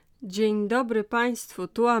Dzień dobry Państwu,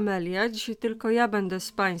 tu Amelia. Dzisiaj tylko ja będę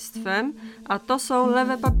z Państwem, a to są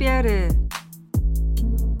lewe papiery.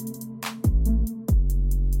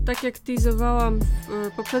 Tak jak teasowałam w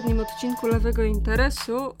poprzednim odcinku Lewego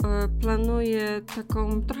Interesu, planuję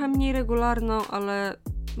taką trochę mniej regularną, ale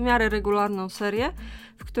w miarę regularną serię,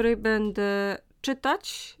 w której będę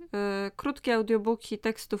czytać krótkie audiobooki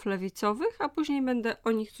tekstów lewicowych, a później będę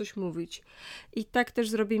o nich coś mówić. I tak też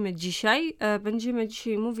zrobimy dzisiaj. Będziemy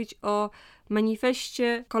dzisiaj mówić o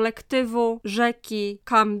manifestie kolektywu rzeki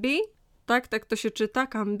Kambi. Tak to się czyta,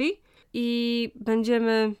 Kambi. I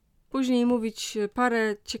będziemy później mówić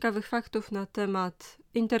parę ciekawych faktów na temat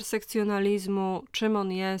intersekcjonalizmu, czym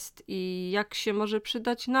on jest i jak się może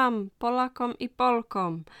przydać nam, Polakom i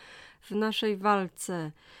Polkom, w naszej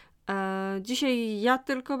walce. Dzisiaj ja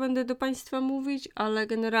tylko będę do Państwa mówić, ale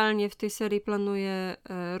generalnie w tej serii planuję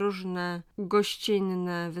różne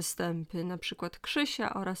gościnne występy, na przykład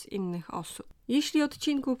Krzysia oraz innych osób. Jeśli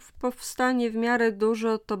odcinków powstanie w miarę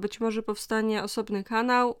dużo, to być może powstanie osobny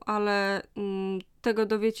kanał, ale tego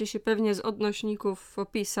dowiecie się pewnie z odnośników w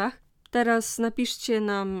opisach. Teraz napiszcie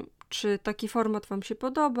nam, czy taki format Wam się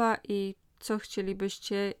podoba i co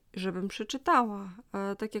chcielibyście, żebym przeczytała.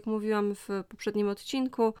 Tak jak mówiłam w poprzednim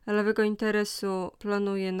odcinku Lewego Interesu,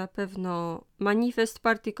 planuję na pewno manifest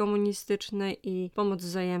partii komunistycznej i pomoc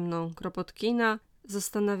wzajemną Kropotkina.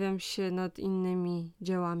 Zastanawiam się nad innymi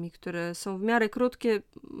dziełami, które są w miarę krótkie.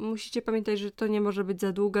 Musicie pamiętać, że to nie może być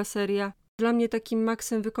za długa seria. Dla mnie takim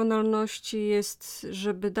maksem wykonalności jest,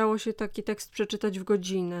 żeby dało się taki tekst przeczytać w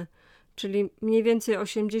godzinę. Czyli mniej więcej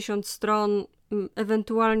 80 stron,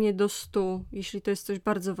 ewentualnie do 100, jeśli to jest coś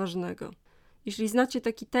bardzo ważnego. Jeśli znacie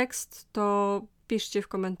taki tekst, to piszcie w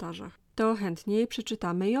komentarzach. To chętnie je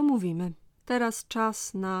przeczytamy i omówimy. Teraz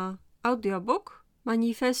czas na audiobook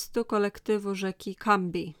manifestu kolektywu rzeki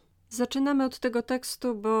Kambi. Zaczynamy od tego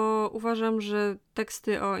tekstu, bo uważam, że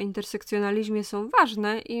teksty o intersekcjonalizmie są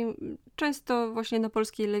ważne i często właśnie na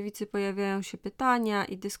polskiej lewicy pojawiają się pytania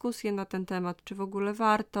i dyskusje na ten temat, czy w ogóle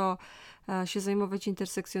warto się zajmować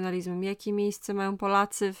intersekcjonalizmem, jakie miejsce mają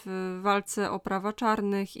Polacy w walce o prawa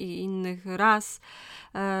czarnych i innych ras.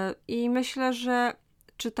 I myślę, że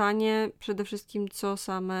czytanie przede wszystkim, co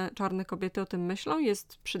same czarne kobiety o tym myślą,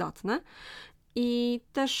 jest przydatne. I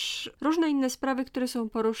też różne inne sprawy, które są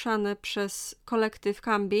poruszane przez kolektyw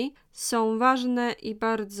Kambi, są ważne i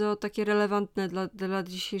bardzo takie relevantne dla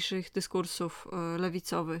dzisiejszych dyskursów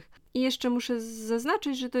lewicowych. I jeszcze muszę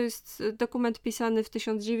zaznaczyć, że to jest dokument pisany w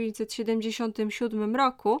 1977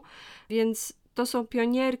 roku, więc to są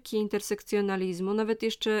pionierki intersekcjonalizmu. Nawet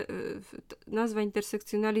jeszcze nazwa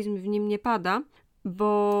intersekcjonalizm w nim nie pada,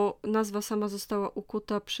 bo nazwa sama została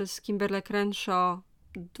ukuta przez Kimberlé Crenshaw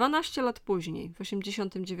 12 lat później, w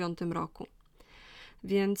 1989 roku.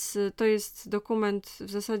 Więc to jest dokument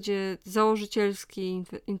w zasadzie założycielski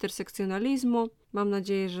intersekcjonalizmu. Mam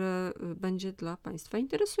nadzieję, że będzie dla Państwa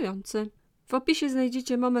interesujący. W opisie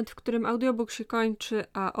znajdziecie moment, w którym audiobook się kończy,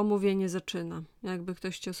 a omówienie zaczyna. Jakby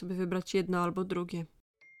ktoś chciał sobie wybrać jedno albo drugie.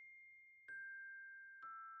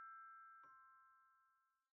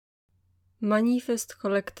 Manifest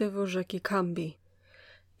kolektywu rzeki Kambi.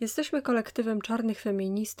 Jesteśmy kolektywem czarnych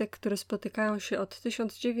feministek, które spotykają się od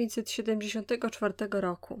 1974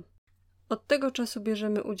 roku. Od tego czasu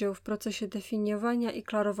bierzemy udział w procesie definiowania i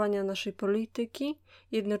klarowania naszej polityki,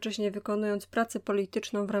 jednocześnie wykonując pracę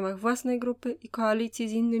polityczną w ramach własnej grupy i koalicji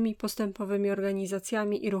z innymi postępowymi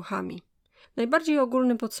organizacjami i ruchami. Najbardziej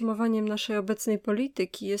ogólnym podsumowaniem naszej obecnej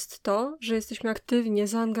polityki jest to, że jesteśmy aktywnie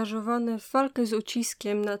zaangażowane w walkę z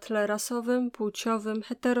uciskiem na tle rasowym, płciowym,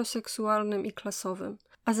 heteroseksualnym i klasowym.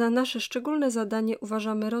 A za nasze szczególne zadanie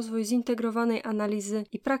uważamy rozwój zintegrowanej analizy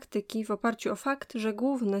i praktyki w oparciu o fakt, że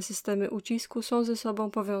główne systemy ucisku są ze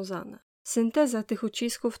sobą powiązane. Synteza tych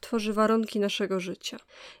ucisków tworzy warunki naszego życia.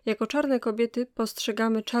 Jako czarne kobiety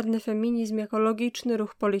postrzegamy czarny feminizm jako logiczny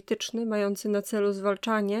ruch polityczny mający na celu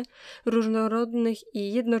zwalczanie różnorodnych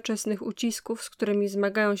i jednoczesnych ucisków, z którymi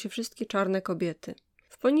zmagają się wszystkie czarne kobiety.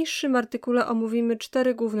 W poniższym artykule omówimy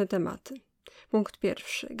 4 główne tematy. Punkt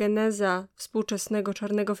 1. Geneza współczesnego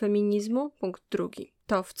czarnego feminizmu. Punkt 2.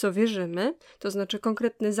 To, w co wierzymy, to znaczy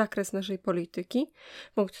konkretny zakres naszej polityki.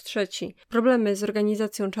 Punkt 3. Problemy z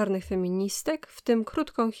organizacją czarnych feministek, w tym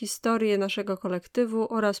krótką historię naszego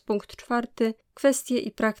kolektywu oraz punkt 4. Kwestie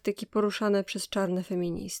i praktyki poruszane przez czarne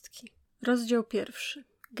feministki. Rozdział 1.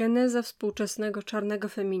 Geneza współczesnego czarnego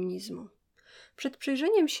feminizmu. Przed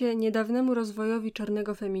przyjrzeniem się niedawnemu rozwojowi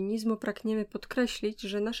czarnego feminizmu pragniemy podkreślić,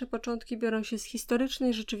 że nasze początki biorą się z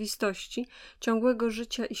historycznej rzeczywistości ciągłego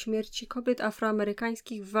życia i śmierci kobiet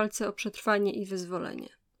afroamerykańskich w walce o przetrwanie i wyzwolenie.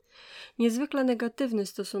 Niezwykle negatywny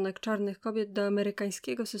stosunek czarnych kobiet do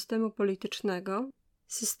amerykańskiego systemu politycznego,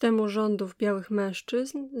 systemu rządów białych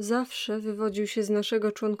mężczyzn, zawsze wywodził się z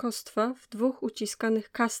naszego członkostwa w dwóch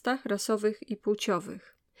uciskanych kastach rasowych i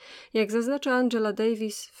płciowych. Jak zaznacza Angela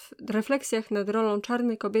Davis w refleksjach nad rolą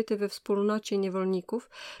czarnej kobiety we wspólnocie niewolników,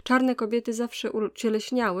 czarne kobiety zawsze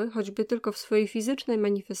ucieleśniały, choćby tylko w swojej fizycznej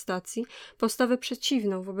manifestacji, postawę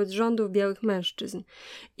przeciwną wobec rządów białych mężczyzn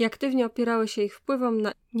i aktywnie opierały się ich wpływom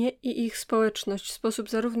na nie i ich społeczność w sposób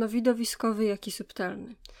zarówno widowiskowy, jak i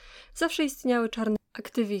subtelny. Zawsze istniały czarne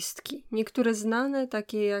aktywistki, niektóre znane,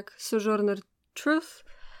 takie jak Sojourner Truth,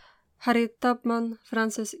 Harriet Tubman,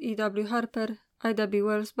 Frances E.W. Harper, Ida B.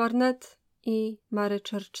 Wells Barnett i Mary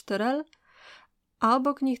Church Terrell, a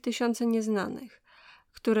obok nich tysiące nieznanych,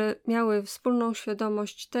 które miały wspólną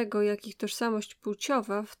świadomość tego, jak ich tożsamość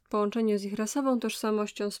płciowa w połączeniu z ich rasową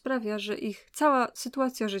tożsamością sprawia, że ich cała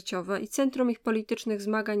sytuacja życiowa i centrum ich politycznych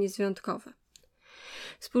zmagań jest wyjątkowe.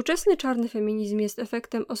 Współczesny czarny feminizm jest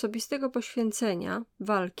efektem osobistego poświęcenia,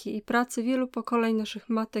 walki i pracy wielu pokoleń naszych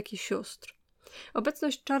matek i sióstr.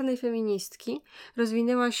 Obecność czarnej feministki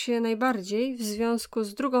rozwinęła się najbardziej w związku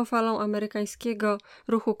z drugą falą amerykańskiego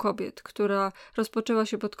ruchu kobiet, która rozpoczęła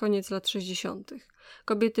się pod koniec lat 60.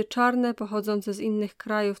 Kobiety czarne pochodzące z innych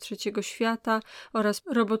krajów trzeciego świata oraz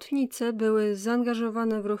robotnice były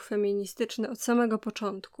zaangażowane w ruch feministyczny od samego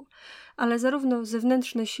początku, ale zarówno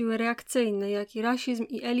zewnętrzne siły reakcyjne, jak i rasizm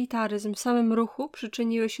i elitaryzm w samym ruchu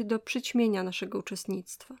przyczyniły się do przyćmienia naszego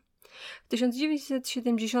uczestnictwa. W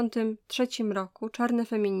 1973 roku czarne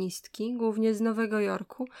feministki, głównie z Nowego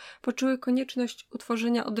Jorku, poczuły konieczność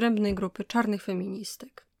utworzenia odrębnej grupy czarnych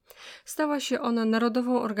feministek. Stała się ona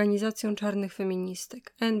Narodową Organizacją Czarnych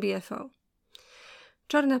Feministek, NBFO.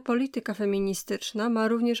 Czarna polityka feministyczna ma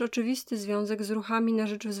również oczywisty związek z ruchami na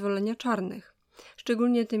rzecz wyzwolenia czarnych,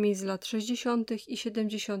 szczególnie tymi z lat 60. i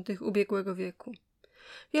 70. ubiegłego wieku.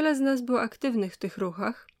 Wiele z nas było aktywnych w tych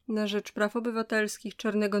ruchach, na rzecz praw obywatelskich,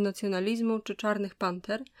 czarnego nacjonalizmu czy czarnych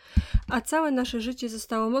panter, a całe nasze życie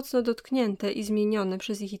zostało mocno dotknięte i zmienione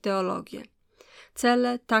przez ich ideologię,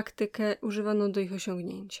 cele, taktykę używaną do ich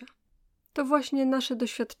osiągnięcia. To właśnie nasze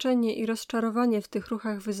doświadczenie i rozczarowanie w tych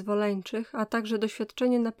ruchach wyzwoleńczych, a także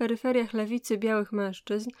doświadczenie na peryferiach lewicy białych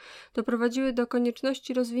mężczyzn doprowadziły do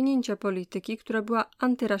konieczności rozwinięcia polityki, która była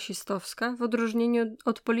antyrasistowska w odróżnieniu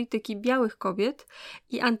od polityki białych kobiet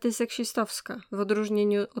i antyseksistowska w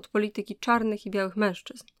odróżnieniu od polityki czarnych i białych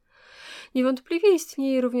mężczyzn. Niewątpliwie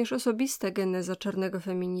istnieje również osobista geneza czarnego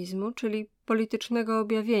feminizmu, czyli politycznego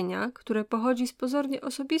objawienia, które pochodzi z pozornie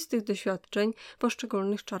osobistych doświadczeń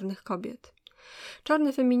poszczególnych czarnych kobiet.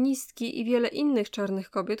 Czarne feministki i wiele innych czarnych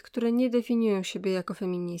kobiet, które nie definiują siebie jako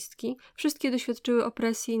feministki, wszystkie doświadczyły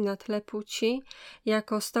opresji na tle płci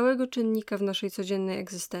jako stałego czynnika w naszej codziennej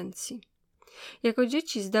egzystencji. Jako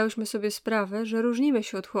dzieci zdałyśmy sobie sprawę, że różnimy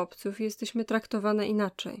się od chłopców i jesteśmy traktowane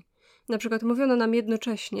inaczej. Na przykład mówiono nam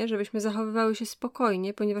jednocześnie, żebyśmy zachowywały się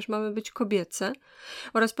spokojnie, ponieważ mamy być kobiece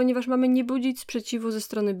oraz ponieważ mamy nie budzić sprzeciwu ze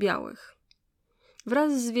strony białych.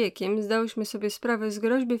 Wraz z wiekiem zdałyśmy sobie sprawę z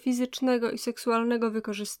groźby fizycznego i seksualnego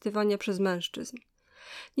wykorzystywania przez mężczyzn.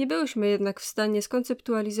 Nie byłyśmy jednak w stanie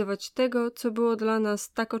skonceptualizować tego, co było dla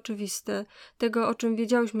nas tak oczywiste, tego, o czym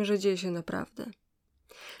wiedziałyśmy, że dzieje się naprawdę.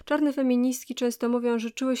 Czarne feministki często mówią,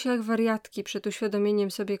 że czuły się jak wariatki przed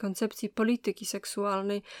uświadomieniem sobie koncepcji polityki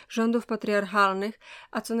seksualnej, rządów patriarchalnych,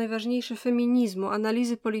 a co najważniejsze feminizmu,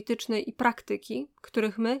 analizy politycznej i praktyki,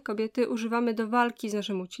 których my, kobiety, używamy do walki z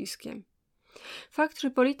naszym uciskiem. Fakt, że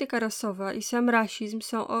polityka rasowa i sam rasizm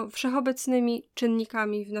są wszechobecnymi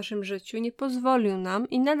czynnikami w naszym życiu, nie pozwolił nam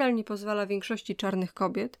i nadal nie pozwala większości czarnych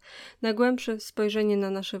kobiet na głębsze spojrzenie na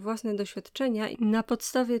nasze własne doświadczenia i na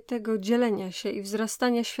podstawie tego dzielenia się i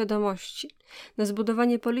wzrastania świadomości, na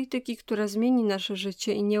zbudowanie polityki, która zmieni nasze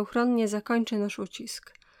życie i nieuchronnie zakończy nasz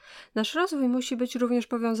ucisk. Nasz rozwój musi być również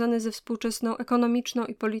powiązany ze współczesną ekonomiczną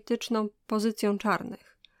i polityczną pozycją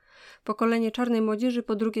czarnych. Pokolenie czarnej młodzieży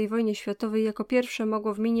po II wojnie światowej jako pierwsze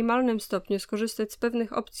mogło w minimalnym stopniu skorzystać z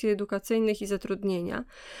pewnych opcji edukacyjnych i zatrudnienia,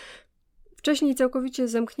 wcześniej całkowicie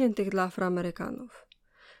zamkniętych dla Afroamerykanów.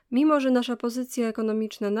 Mimo że nasza pozycja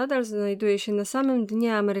ekonomiczna nadal znajduje się na samym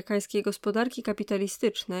dnie amerykańskiej gospodarki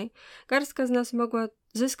kapitalistycznej, garstka z nas mogła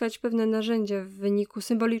zyskać pewne narzędzia w wyniku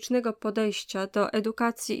symbolicznego podejścia do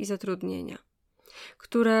edukacji i zatrudnienia,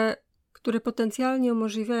 które potencjalnie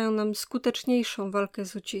umożliwiają nam skuteczniejszą walkę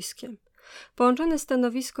z uciskiem. Połączone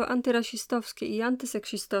stanowisko antyrasistowskie i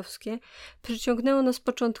antyseksistowskie przyciągnęło nas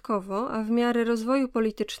początkowo, a w miarę rozwoju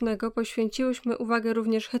politycznego poświęciłyśmy uwagę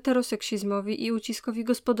również heteroseksizmowi i uciskowi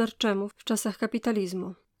gospodarczemu w czasach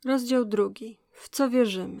kapitalizmu. Rozdział 2. W co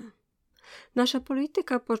wierzymy? Nasza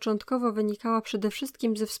polityka początkowo wynikała przede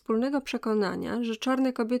wszystkim ze wspólnego przekonania, że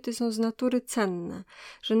czarne kobiety są z natury cenne,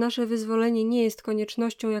 że nasze wyzwolenie nie jest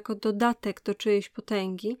koniecznością jako dodatek do czyjejś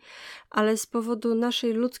potęgi, ale z powodu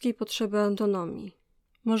naszej ludzkiej potrzeby autonomii.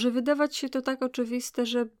 Może wydawać się to tak oczywiste,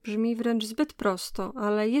 że brzmi wręcz zbyt prosto,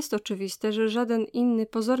 ale jest oczywiste, że żaden inny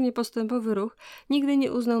pozornie postępowy ruch nigdy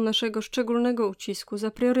nie uznał naszego szczególnego ucisku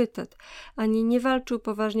za priorytet, ani nie walczył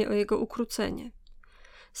poważnie o jego ukrócenie.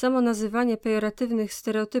 Samo nazywanie pejoratywnych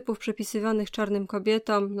stereotypów przypisywanych czarnym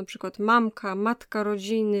kobietom, np. mamka, matka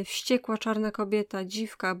rodziny, wściekła czarna kobieta,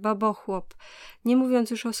 dziwka, babochłop, nie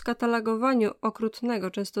mówiąc już o skatalogowaniu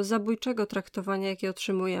okrutnego, często zabójczego traktowania, jakie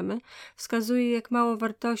otrzymujemy, wskazuje, jak mało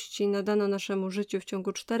wartości nadano naszemu życiu w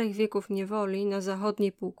ciągu 4 wieków niewoli na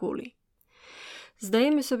zachodniej półkuli.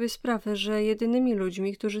 Zdajemy sobie sprawę, że jedynymi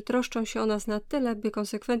ludźmi, którzy troszczą się o nas na tyle, by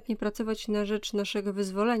konsekwentnie pracować na rzecz naszego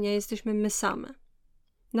wyzwolenia, jesteśmy my same.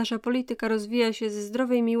 Nasza polityka rozwija się ze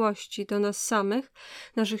zdrowej miłości do nas samych,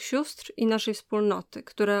 naszych sióstr i naszej wspólnoty,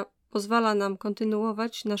 która pozwala nam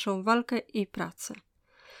kontynuować naszą walkę i pracę.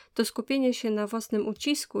 To skupienie się na własnym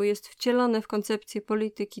ucisku jest wcielone w koncepcję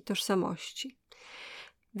polityki tożsamości.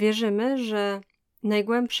 Wierzymy, że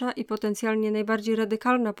najgłębsza i potencjalnie najbardziej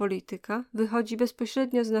radykalna polityka wychodzi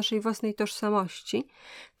bezpośrednio z naszej własnej tożsamości,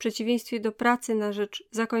 w przeciwieństwie do pracy na rzecz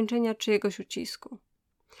zakończenia czyjegoś ucisku.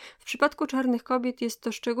 W przypadku czarnych kobiet jest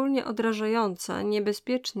to szczególnie odrażająca,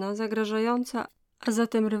 niebezpieczna, zagrażająca, a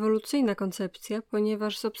zatem rewolucyjna koncepcja,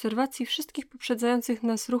 ponieważ z obserwacji wszystkich poprzedzających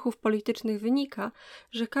nas ruchów politycznych wynika,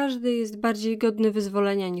 że każdy jest bardziej godny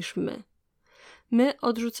wyzwolenia niż my. My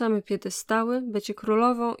odrzucamy piedestały, bycie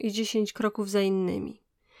królową i 10 kroków za innymi.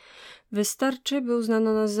 Wystarczy, by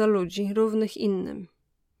uznano nas za ludzi, równych innym.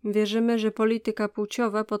 Wierzymy, że polityka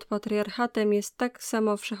płciowa pod patriarchatem jest tak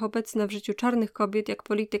samo wszechobecna w życiu czarnych kobiet, jak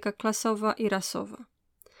polityka klasowa i rasowa.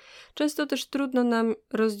 Często też trudno nam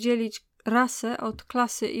rozdzielić rasę od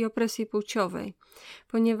klasy i opresji płciowej,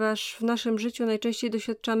 ponieważ w naszym życiu najczęściej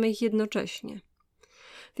doświadczamy ich jednocześnie.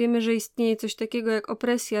 Wiemy, że istnieje coś takiego jak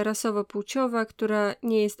opresja rasowo-płciowa, która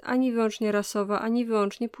nie jest ani wyłącznie rasowa, ani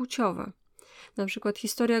wyłącznie płciowa. Na przykład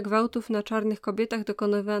historia gwałtów na czarnych kobietach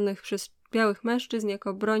dokonywanych przez białych mężczyzn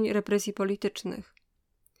jako broń represji politycznych.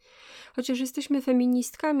 Chociaż jesteśmy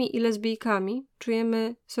feministkami i lesbijkami,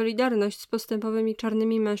 czujemy solidarność z postępowymi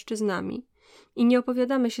czarnymi mężczyznami i nie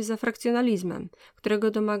opowiadamy się za frakcjonalizmem,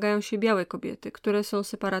 którego domagają się białe kobiety, które są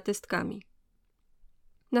separatystkami.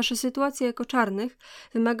 Nasza sytuacja jako czarnych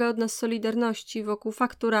wymaga od nas solidarności wokół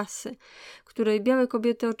faktu rasy, której białe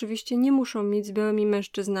kobiety oczywiście nie muszą mieć z białymi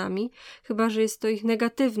mężczyznami, chyba że jest to ich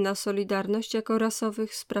negatywna solidarność jako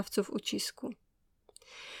rasowych sprawców ucisku.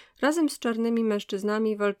 Razem z czarnymi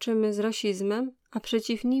mężczyznami walczymy z rasizmem, a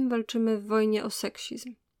przeciw nim walczymy w wojnie o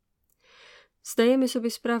seksizm. Zdajemy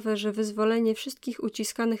sobie sprawę, że wyzwolenie wszystkich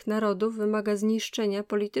uciskanych narodów wymaga zniszczenia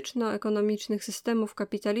polityczno-ekonomicznych systemów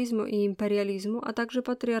kapitalizmu i imperializmu, a także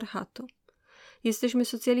patriarchatu. Jesteśmy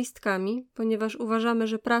socjalistkami, ponieważ uważamy,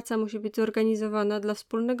 że praca musi być zorganizowana dla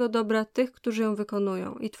wspólnego dobra tych, którzy ją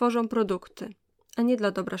wykonują i tworzą produkty, a nie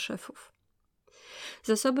dla dobra szefów.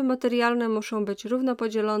 Zasoby materialne muszą być równo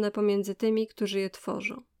podzielone pomiędzy tymi, którzy je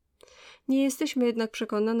tworzą. Nie jesteśmy jednak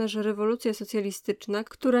przekonane, że rewolucja socjalistyczna,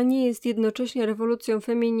 która nie jest jednocześnie rewolucją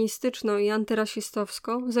feministyczną i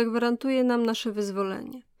antyrasistowską, zagwarantuje nam nasze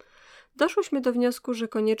wyzwolenie. Doszłyśmy do wniosku, że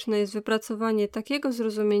konieczne jest wypracowanie takiego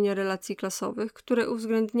zrozumienia relacji klasowych, które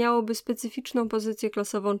uwzględniałoby specyficzną pozycję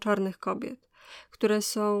klasową czarnych kobiet, które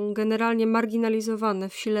są generalnie marginalizowane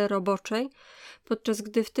w sile roboczej, podczas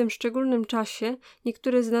gdy w tym szczególnym czasie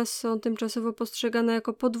niektóre z nas są tymczasowo postrzegane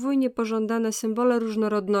jako podwójnie pożądane symbole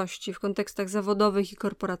różnorodności w kontekstach zawodowych i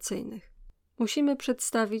korporacyjnych. Musimy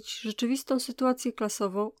przedstawić rzeczywistą sytuację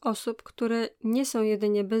klasową osób, które nie są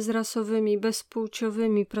jedynie bezrasowymi,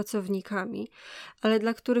 bezpłciowymi pracownikami, ale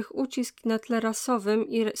dla których ucisk na tle rasowym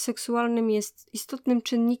i seksualnym jest istotnym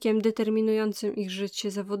czynnikiem determinującym ich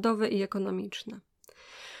życie zawodowe i ekonomiczne.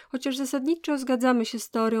 Chociaż zasadniczo zgadzamy się z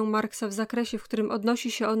teorią Marksa w zakresie, w którym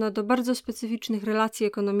odnosi się ona do bardzo specyficznych relacji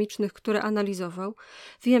ekonomicznych, które analizował,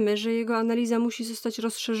 wiemy, że jego analiza musi zostać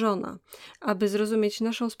rozszerzona, aby zrozumieć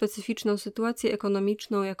naszą specyficzną sytuację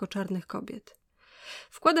ekonomiczną jako czarnych kobiet.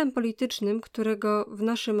 Wkładem politycznym, którego w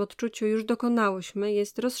naszym odczuciu już dokonałyśmy,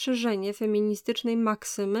 jest rozszerzenie feministycznej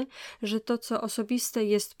maksymy, że to, co osobiste,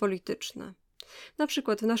 jest polityczne. Na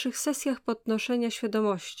przykład w naszych sesjach podnoszenia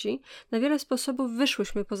świadomości na wiele sposobów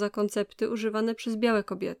wyszłyśmy poza koncepty używane przez białe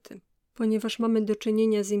kobiety, ponieważ mamy do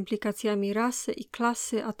czynienia z implikacjami rasy i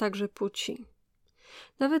klasy, a także płci.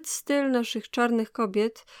 Nawet styl naszych czarnych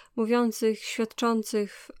kobiet, mówiących,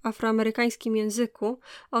 świadczących w afroamerykańskim języku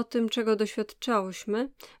o tym, czego doświadczałyśmy,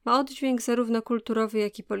 ma oddźwięk zarówno kulturowy,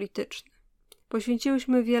 jak i polityczny.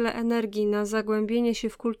 Poświęciłyśmy wiele energii na zagłębienie się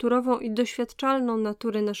w kulturową i doświadczalną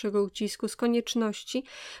naturę naszego ucisku z konieczności,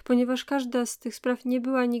 ponieważ każda z tych spraw nie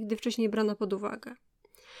była nigdy wcześniej brana pod uwagę.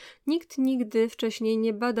 Nikt nigdy wcześniej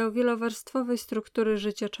nie badał wielowarstwowej struktury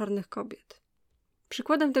życia czarnych kobiet.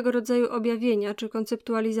 Przykładem tego rodzaju objawienia czy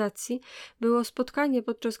konceptualizacji było spotkanie,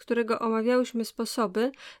 podczas którego omawiałyśmy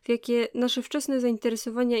sposoby, w jakie nasze wczesne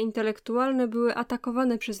zainteresowania intelektualne były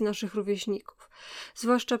atakowane przez naszych rówieśników,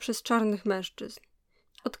 zwłaszcza przez czarnych mężczyzn.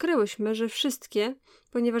 Odkryłyśmy, że wszystkie,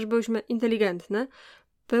 ponieważ byłyśmy inteligentne,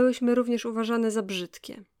 byłyśmy również uważane za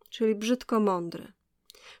brzydkie, czyli brzydko mądre.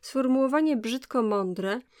 Sformułowanie brzydko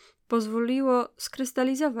mądre pozwoliło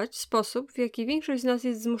skrystalizować sposób, w jaki większość z nas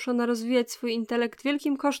jest zmuszona rozwijać swój intelekt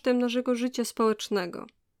wielkim kosztem naszego życia społecznego.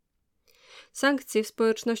 Sankcje w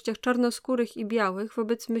społecznościach czarnoskórych i białych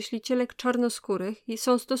wobec myślicielek czarnoskórych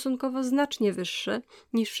są stosunkowo znacznie wyższe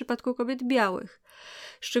niż w przypadku kobiet białych,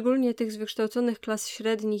 szczególnie tych z wykształconych klas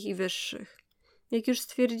średnich i wyższych. Jak już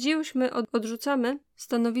stwierdziłyśmy, odrzucamy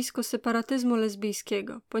stanowisko separatyzmu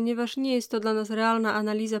lesbijskiego, ponieważ nie jest to dla nas realna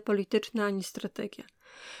analiza polityczna ani strategia.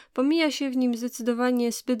 Pomija się w nim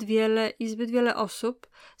zdecydowanie zbyt wiele osób,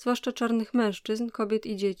 zwłaszcza czarnych mężczyzn, kobiet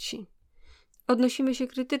i dzieci. Odnosimy się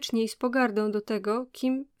krytycznie i z pogardą do tego,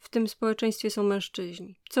 kim w tym społeczeństwie są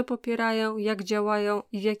mężczyźni, co popierają, jak działają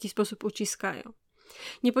i w jaki sposób uciskają.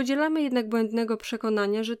 Nie podzielamy jednak błędnego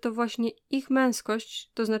przekonania, że to właśnie ich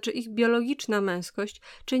męskość, to znaczy ich biologiczna męskość,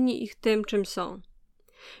 czyni ich tym, czym są.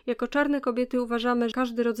 Jako czarne kobiety uważamy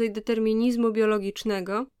każdy rodzaj determinizmu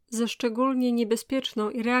biologicznego za szczególnie niebezpieczną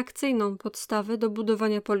i reakcyjną podstawę do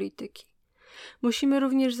budowania polityki. Musimy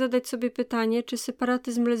również zadać sobie pytanie, czy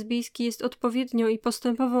separatyzm lesbijski jest odpowiednią i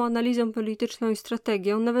postępową analizą polityczną i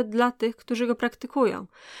strategią, nawet dla tych, którzy go praktykują,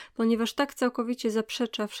 ponieważ tak całkowicie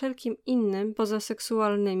zaprzecza wszelkim innym,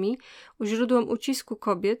 pozaseksualnymi, źródłom ucisku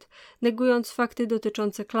kobiet, negując fakty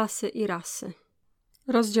dotyczące klasy i rasy.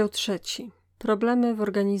 Rozdział 3. Problemy w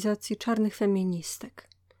organizacji czarnych feministek.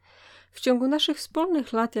 W ciągu naszych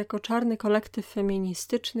wspólnych lat jako czarny kolektyw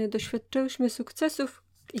feministyczny doświadczyłyśmy sukcesów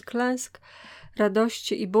i klęsk,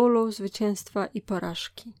 radości i bólu, zwycięstwa i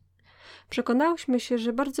porażki. Przekonałyśmy się,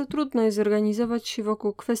 że bardzo trudno jest zorganizować się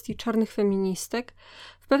wokół kwestii czarnych feministek.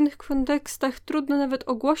 W pewnych kontekstach trudno nawet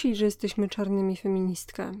ogłosić, że jesteśmy czarnymi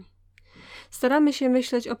feministkami. Staramy się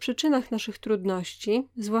myśleć o przyczynach naszych trudności,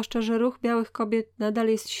 zwłaszcza, że ruch białych kobiet nadal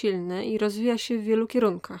jest silny i rozwija się w wielu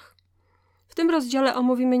kierunkach. W tym rozdziale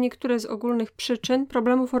omówimy niektóre z ogólnych przyczyn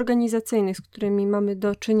problemów organizacyjnych, z którymi mamy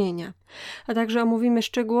do czynienia, a także omówimy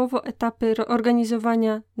szczegółowo etapy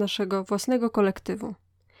organizowania naszego własnego kolektywu.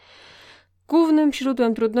 Głównym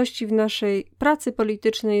źródłem trudności w naszej pracy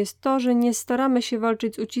politycznej jest to, że nie staramy się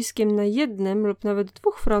walczyć z uciskiem na jednym lub nawet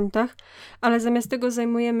dwóch frontach, ale zamiast tego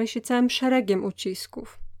zajmujemy się całym szeregiem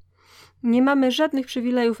ucisków. Nie mamy żadnych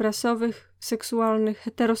przywilejów rasowych, seksualnych,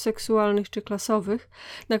 heteroseksualnych czy klasowych,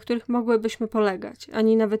 na których mogłybyśmy polegać,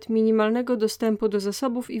 ani nawet minimalnego dostępu do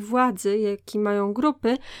zasobów i władzy, jaki mają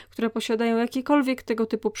grupy, które posiadają jakiekolwiek tego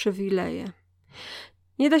typu przywileje.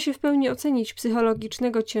 Nie da się w pełni ocenić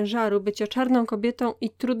psychologicznego ciężaru bycia czarną kobietą i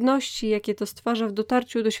trudności, jakie to stwarza w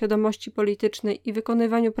dotarciu do świadomości politycznej i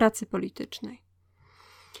wykonywaniu pracy politycznej.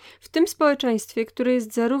 W tym społeczeństwie, które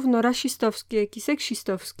jest zarówno rasistowskie, jak i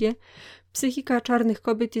seksistowskie, psychika czarnych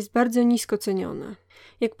kobiet jest bardzo nisko ceniona.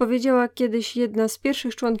 Jak powiedziała kiedyś jedna z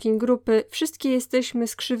pierwszych członkiń grupy, wszystkie jesteśmy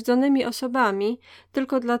skrzywdzonymi osobami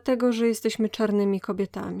tylko dlatego, że jesteśmy czarnymi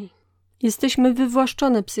kobietami. Jesteśmy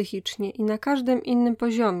wywłaszczone psychicznie i na każdym innym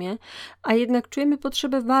poziomie, a jednak czujemy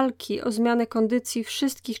potrzebę walki o zmianę kondycji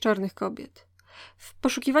wszystkich czarnych kobiet. W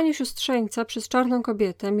poszukiwaniu siostrzeńca przez czarną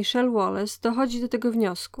kobietę Michelle Wallace dochodzi do tego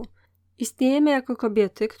wniosku. Istniejemy jako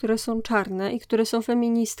kobiety, które są czarne i które są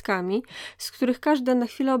feministkami, z których każda na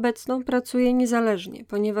chwilę obecną pracuje niezależnie,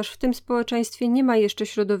 ponieważ w tym społeczeństwie nie ma jeszcze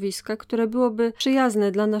środowiska, które byłoby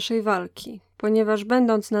przyjazne dla naszej walki. Ponieważ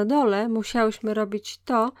będąc na dole, musiałyśmy robić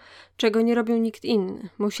to, czego nie robił nikt inny.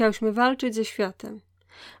 Musiałyśmy walczyć ze światem.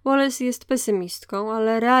 Wallace jest pesymistką,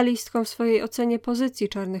 ale realistką w swojej ocenie pozycji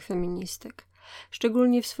czarnych feministek.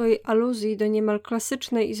 Szczególnie w swojej aluzji do niemal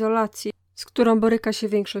klasycznej izolacji, z którą boryka się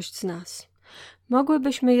większość z nas.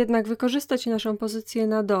 Mogłybyśmy jednak wykorzystać naszą pozycję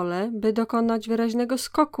na dole, by dokonać wyraźnego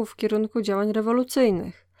skoku w kierunku działań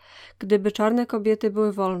rewolucyjnych. Gdyby czarne kobiety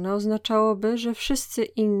były wolne, oznaczałoby, że wszyscy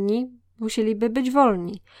inni musieliby być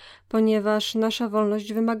wolni, ponieważ nasza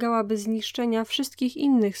wolność wymagałaby zniszczenia wszystkich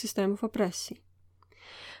innych systemów opresji.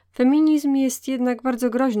 Feminizm jest jednak bardzo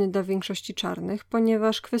groźny dla większości czarnych,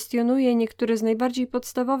 ponieważ kwestionuje niektóre z najbardziej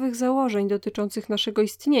podstawowych założeń dotyczących naszego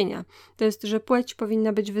istnienia, to jest, że płeć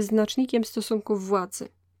powinna być wyznacznikiem stosunków władzy.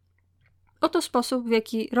 Oto sposób, w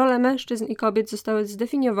jaki role mężczyzn i kobiet zostały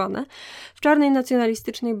zdefiniowane w czarnej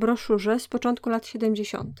nacjonalistycznej broszurze z początku lat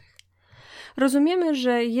 70. Rozumiemy,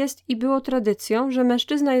 że jest i było tradycją, że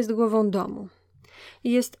mężczyzna jest głową domu.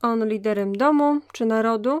 Jest on liderem domu czy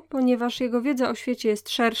narodu, ponieważ jego wiedza o świecie jest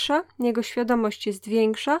szersza, jego świadomość jest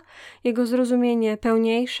większa, jego zrozumienie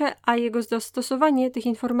pełniejsze, a jego zastosowanie tych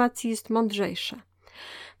informacji jest mądrzejsze.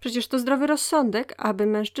 Przecież to zdrowy rozsądek, aby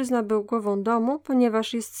mężczyzna był głową domu,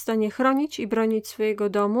 ponieważ jest w stanie chronić i bronić swojego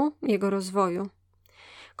domu, jego rozwoju.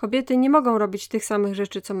 Kobiety nie mogą robić tych samych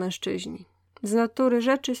rzeczy co mężczyźni. Z natury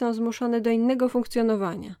rzeczy są zmuszone do innego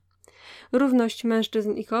funkcjonowania. Równość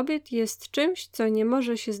mężczyzn i kobiet jest czymś, co nie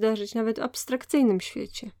może się zdarzyć nawet w abstrakcyjnym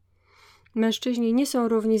świecie. Mężczyźni nie są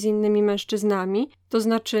równi z innymi mężczyznami, to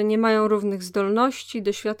znaczy nie mają równych zdolności,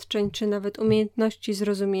 doświadczeń czy nawet umiejętności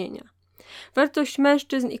zrozumienia. Wartość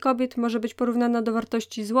mężczyzn i kobiet może być porównana do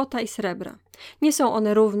wartości złota i srebra. Nie są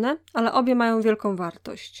one równe, ale obie mają wielką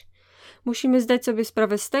wartość. Musimy zdać sobie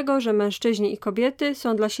sprawę z tego, że mężczyźni i kobiety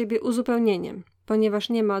są dla siebie uzupełnieniem, ponieważ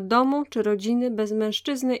nie ma domu czy rodziny bez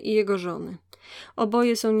mężczyzny i jego żony.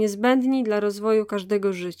 Oboje są niezbędni dla rozwoju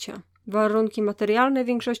każdego życia. Warunki materialne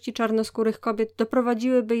większości czarnoskórych kobiet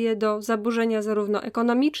doprowadziłyby je do zaburzenia zarówno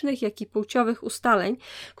ekonomicznych, jak i płciowych ustaleń,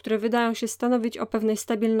 które wydają się stanowić o pewnej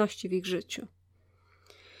stabilności w ich życiu.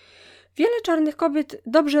 Wiele czarnych kobiet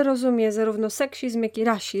dobrze rozumie zarówno seksizm, jak i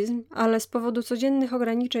rasizm, ale z powodu codziennych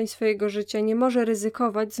ograniczeń swojego życia nie może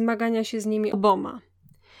ryzykować zmagania się z nimi oboma.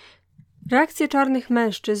 Reakcja czarnych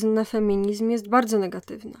mężczyzn na feminizm jest bardzo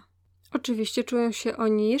negatywna. Oczywiście czują się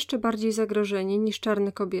oni jeszcze bardziej zagrożeni niż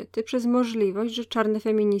czarne kobiety przez możliwość, że czarne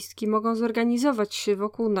feministki mogą zorganizować się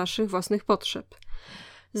wokół naszych własnych potrzeb.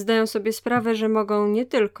 Zdają sobie sprawę, że mogą nie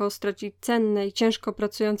tylko stracić cenne i ciężko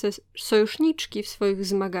pracujące sojuszniczki w swoich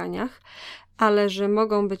zmaganiach, ale że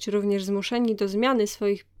mogą być również zmuszeni do zmiany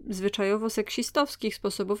swoich zwyczajowo seksistowskich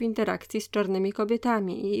sposobów interakcji z czarnymi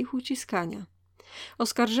kobietami i ich uciskania.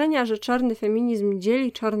 Oskarżenia, że czarny feminizm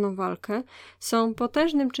dzieli czarną walkę, są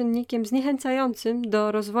potężnym czynnikiem zniechęcającym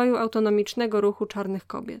do rozwoju autonomicznego ruchu czarnych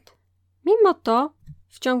kobiet. Mimo to,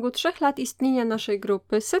 w ciągu 3 lat istnienia naszej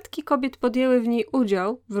grupy setki kobiet podjęły w niej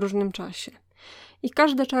udział w różnym czasie. I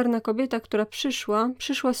każda czarna kobieta, która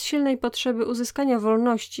przyszła z silnej potrzeby uzyskania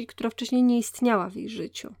wolności, która wcześniej nie istniała w ich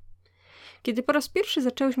życiu. Kiedy po raz pierwszy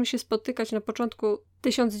zaczęłyśmy się spotykać na początku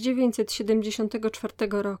 1974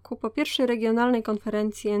 roku, po pierwszej regionalnej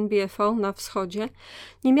konferencji NBFO na wschodzie,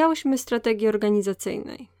 nie miałyśmy strategii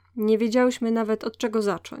organizacyjnej. Nie wiedziałyśmy nawet od czego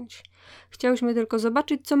zacząć. Chciałyśmy tylko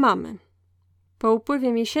zobaczyć, co mamy. Po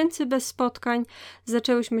upływie miesięcy bez spotkań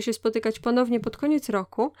zaczęłyśmy się spotykać ponownie pod koniec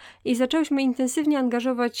roku i zaczęłyśmy intensywnie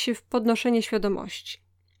angażować się w podnoszenie świadomości.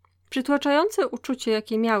 Przytłaczające uczucie,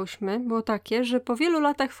 jakie miałyśmy, było takie, że po wielu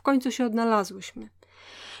latach w końcu się odnalazłyśmy.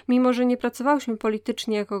 Mimo że nie pracowałyśmy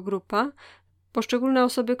politycznie jako grupa, poszczególne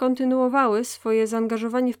osoby kontynuowały swoje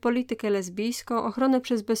zaangażowanie w politykę lesbijską, ochronę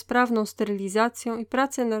przez bezprawną sterylizację i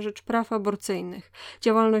pracę na rzecz praw aborcyjnych,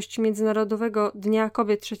 działalność Międzynarodowego Dnia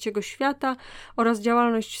Kobiet Trzeciego Świata oraz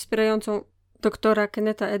działalność wspierającą doktora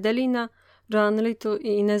Kenneta Edelina, Joan Little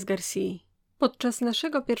i Inez Garcia. Podczas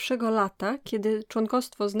naszego pierwszego lata, kiedy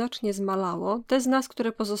członkostwo znacznie zmalało, te z nas,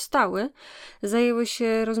 które pozostały, zajęły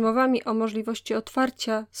się rozmowami o możliwości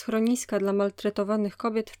otwarcia schroniska dla maltretowanych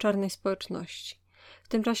kobiet w czarnej społeczności. W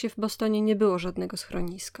tym czasie w Bostonie nie było żadnego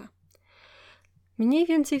schroniska. Mniej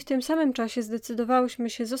więcej w tym samym czasie zdecydowałyśmy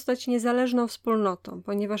się zostać niezależną wspólnotą,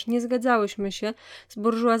 ponieważ nie zgadzałyśmy się z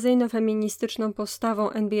burżuazyjno-feministyczną postawą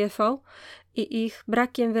NBFO i ich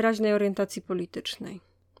brakiem wyraźnej orientacji politycznej.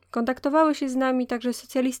 Kontaktowały się z nami także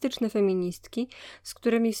socjalistyczne feministki, z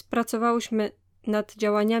którymi pracowałyśmy nad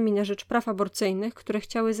działaniami na rzecz praw aborcyjnych, które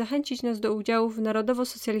chciały zachęcić nas do udziału w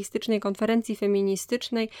Narodowo-Socjalistycznej Konferencji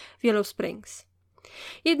Feministycznej w Yellow Springs.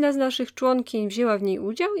 Jedna z naszych członkiń wzięła w niej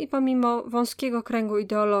udział i pomimo wąskiego kręgu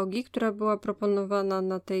ideologii, która była proponowana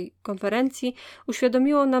na tej konferencji,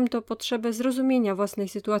 uświadomiło nam to potrzebę zrozumienia własnej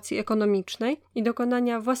sytuacji ekonomicznej i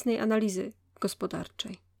dokonania własnej analizy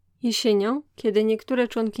gospodarczej. Jesienią, kiedy niektóre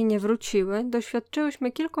członkinie wróciły,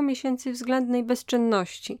 doświadczyłyśmy kilku miesięcy względnej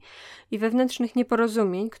bezczynności i wewnętrznych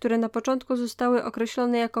nieporozumień, które na początku zostały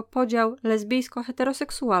określone jako podział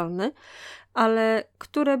lesbijsko-heteroseksualny, ale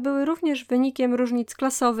które były również wynikiem różnic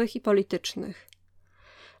klasowych i politycznych.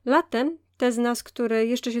 Latem te z nas, które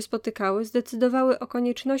jeszcze się spotykały, zdecydowały o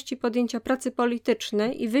konieczności podjęcia pracy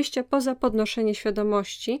politycznej i wyjścia poza podnoszenie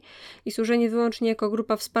świadomości i służenie wyłącznie jako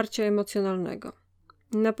grupa wsparcia emocjonalnego.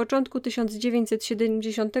 Na początku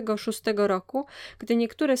 1976 roku, gdy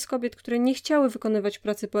niektóre z kobiet, które nie chciały wykonywać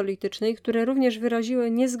pracy politycznej, które również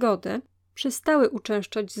wyraziły niezgodę, przestały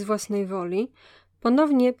uczęszczać z własnej woli,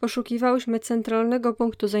 ponownie poszukiwałyśmy centralnego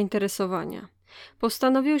punktu zainteresowania.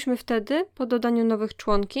 Postanowiłyśmy wtedy, po dodaniu nowych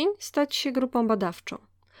członkiń, stać się grupą badawczą.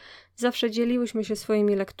 Zawsze dzieliłyśmy się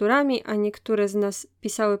swoimi lekturami, a niektóre z nas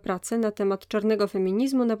pisały prace na temat czarnego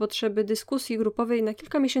feminizmu na potrzeby dyskusji grupowej na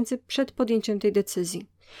kilka miesięcy przed podjęciem tej decyzji.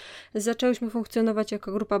 Zaczęłyśmy funkcjonować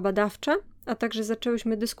jako grupa badawcza, a także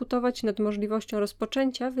zaczęłyśmy dyskutować nad możliwością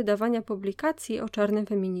rozpoczęcia wydawania publikacji o czarnym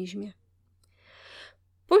feminizmie.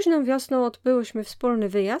 Późną wiosną odbyłyśmy wspólny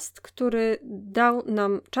wyjazd, który dał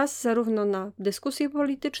nam czas zarówno na dyskusję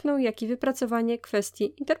polityczną, jak i wypracowanie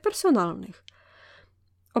kwestii interpersonalnych.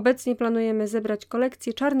 Obecnie planujemy zebrać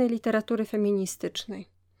kolekcję czarnej literatury feministycznej.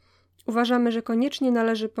 Uważamy, że koniecznie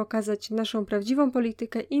należy pokazać naszą prawdziwą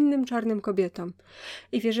politykę innym czarnym kobietom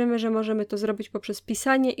i wierzymy, że możemy to zrobić poprzez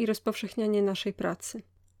pisanie i rozpowszechnianie naszej pracy.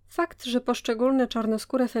 Fakt, że poszczególne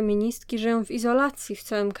czarnoskóre feministki żyją w izolacji w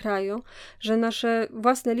całym kraju, że nasze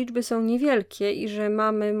własne liczby są niewielkie i że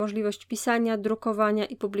mamy możliwość pisania, drukowania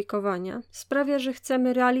i publikowania, sprawia, że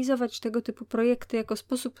chcemy realizować tego typu projekty jako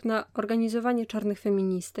sposób na organizowanie czarnych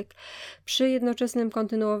feministek przy jednoczesnym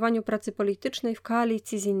kontynuowaniu pracy politycznej w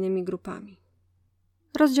koalicji z innymi grupami.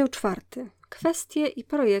 Rozdział 4. Kwestie i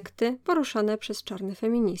projekty poruszane przez czarne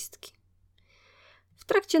feministki. W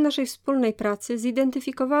trakcie naszej wspólnej pracy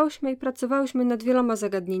zidentyfikowałyśmy i pracowałyśmy nad wieloma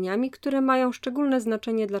zagadnieniami, które mają szczególne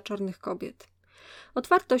znaczenie dla czarnych kobiet.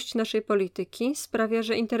 Otwartość naszej polityki sprawia,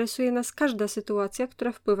 że interesuje nas każda sytuacja,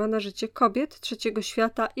 która wpływa na życie kobiet, trzeciego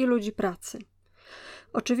świata i ludzi pracy.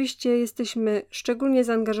 Oczywiście jesteśmy szczególnie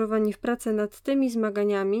zaangażowani w pracę nad tymi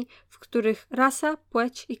zmaganiami, w których rasa,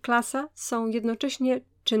 płeć i klasa są jednocześnie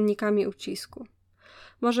czynnikami ucisku.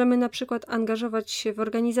 Możemy na przykład angażować się w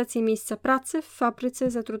organizację miejsca pracy w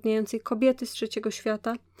fabryce zatrudniającej kobiety z trzeciego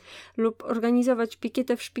świata lub organizować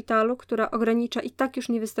pikietę w szpitalu, która ogranicza i tak już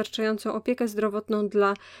niewystarczającą opiekę zdrowotną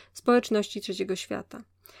dla społeczności trzeciego świata.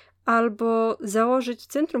 Albo założyć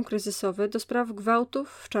centrum kryzysowe do spraw gwałtów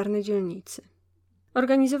w czarnej dzielnicy.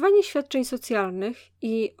 Organizowanie świadczeń socjalnych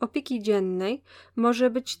i opieki dziennej może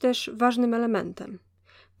być też ważnym elementem.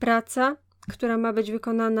 Praca, która ma być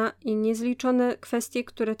wykonana i niezliczone kwestie,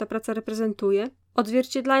 które ta praca reprezentuje,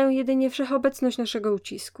 odzwierciedlają jedynie wszechobecność naszego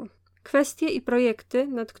ucisku. Kwestie i projekty,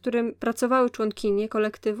 nad którym pracowały członkinie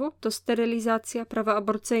kolektywu, to sterylizacja, prawa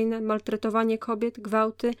aborcyjne, maltretowanie kobiet,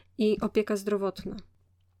 gwałty i opieka zdrowotna.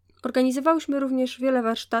 Organizowałyśmy również wiele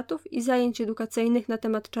warsztatów i zajęć edukacyjnych na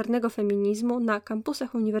temat czarnego feminizmu na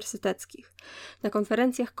kampusach uniwersyteckich, na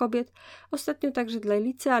konferencjach kobiet, ostatnio także dla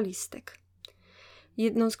licealistek.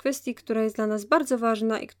 Jedną z kwestii, która jest dla nas bardzo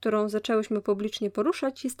ważna i którą zaczęłyśmy publicznie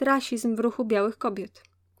poruszać, jest rasizm w ruchu białych kobiet.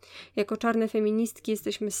 Jako czarne feministki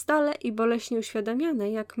jesteśmy stale i boleśnie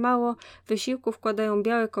uświadamiane, jak mało wysiłku wkładają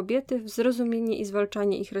białe kobiety w zrozumienie i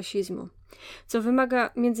zwalczanie ich rasizmu, co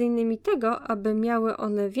wymaga m.in. tego, aby miały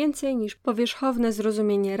one więcej niż powierzchowne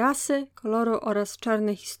zrozumienie rasy, koloru oraz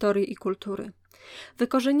czarnej historii i kultury.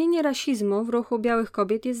 Wykorzenienie rasizmu w ruchu białych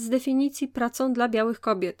kobiet jest z definicji pracą dla białych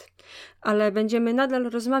kobiet, ale będziemy nadal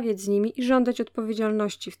rozmawiać z nimi i żądać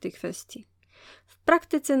odpowiedzialności w tej kwestii. W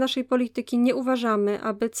praktyce naszej polityki nie uważamy,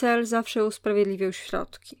 aby cel zawsze usprawiedliwiał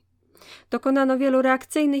środki. Dokonano wielu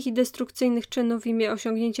reakcyjnych i destrukcyjnych czynów w imię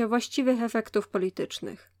osiągnięcia właściwych efektów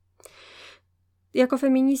politycznych. Jako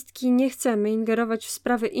feministki nie chcemy ingerować w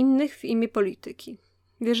sprawy innych w imię polityki.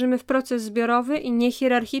 Wierzymy w proces zbiorowy i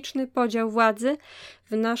niehierarchiczny podział władzy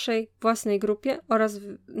w naszej własnej grupie oraz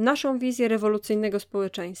w naszą wizję rewolucyjnego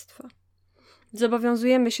społeczeństwa.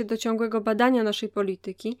 Zobowiązujemy się do ciągłego badania naszej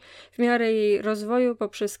polityki w miarę jej rozwoju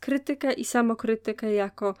poprzez krytykę i samokrytykę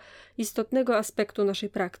jako istotnego aspektu naszej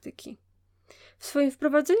praktyki. W swoim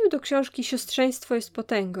wprowadzeniu do książki Siostrzeństwo jest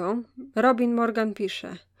potęgą Robin Morgan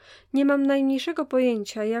pisze: nie mam najmniejszego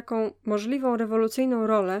pojęcia, jaką możliwą rewolucyjną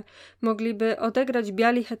rolę mogliby odegrać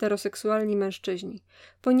biali heteroseksualni mężczyźni,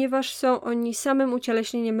 ponieważ są oni samym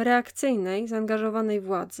ucieleśnieniem reakcyjnej, zaangażowanej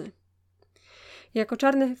władzy. Jako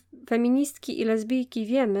czarne feministki i lesbijki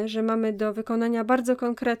wiemy, że mamy do wykonania bardzo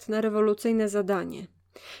konkretne, rewolucyjne zadanie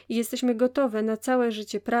i jesteśmy gotowe na całe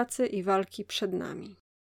życie pracy i walki przed nami.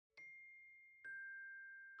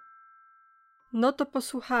 No to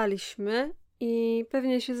posłuchaliśmy i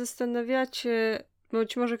pewnie się zastanawiacie,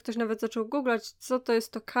 być może ktoś nawet zaczął googlać, co to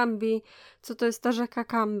jest to Cambie, co to jest ta rzeka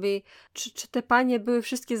Cambie, czy te panie były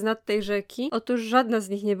wszystkie z nad tej rzeki. Otóż żadna z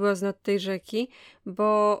nich nie była z nad tej rzeki,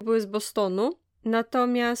 bo były z Bostonu.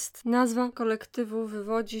 Natomiast nazwa kolektywu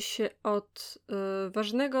wywodzi się od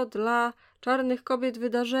ważnego dla czarnych kobiet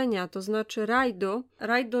wydarzenia, to znaczy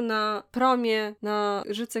rajdu na promie na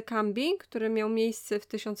rzece Cambie, które miał miejsce w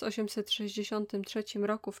 1863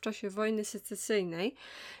 roku w czasie wojny secesyjnej.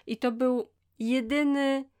 I to był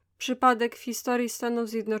jedyny przypadek w historii Stanów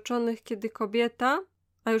Zjednoczonych, kiedy kobieta,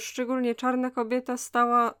 a już szczególnie czarna kobieta,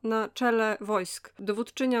 stała na czele wojsk.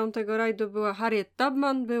 Dowódczynią tego rajdu była Harriet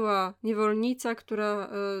Tubman, była niewolnica,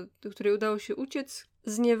 której udało się uciec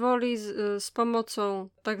z niewoli z pomocą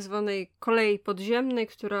tak zwanej kolei podziemnej,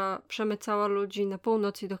 która przemycała ludzi na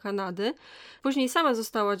północ i do Kanady. Później sama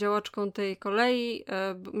została działaczką tej kolei,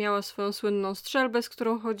 miała swoją słynną strzelbę, z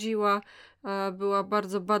którą chodziła, była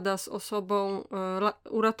bardzo badass osobą,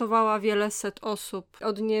 uratowała wiele set osób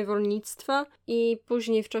od niewolnictwa i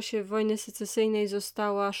później w czasie wojny secesyjnej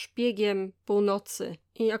została szpiegiem północy.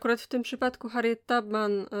 I akurat w tym przypadku Harriet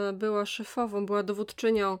Tubman była szefową, była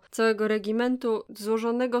dowódczynią całego regimentu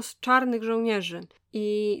złożonego z czarnych żołnierzy.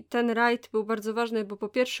 I ten rajd był bardzo ważny, bo po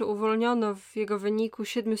pierwsze uwolniono w jego wyniku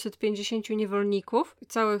 750 niewolników,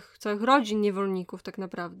 całych rodzin niewolników tak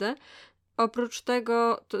naprawdę. Oprócz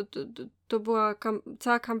tego to była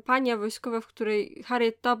cała kampania wojskowa, w której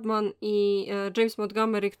Harriet Tubman i James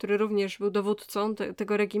Montgomery, który również był dowódcą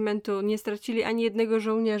tego regimentu, nie stracili ani jednego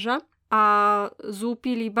żołnierza, a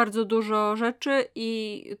złupili bardzo dużo rzeczy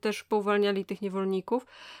i też pouwalniali tych niewolników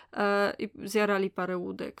i zjarali parę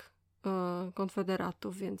łódek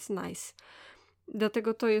konfederatów, więc nice.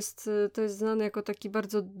 Dlatego to jest znane jako takie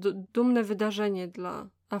bardzo dumne wydarzenie dla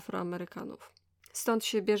Afroamerykanów. Stąd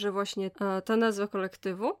się bierze właśnie ta nazwa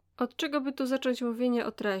kolektywu. Od czego by tu zacząć mówienie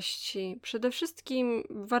o treści? Przede wszystkim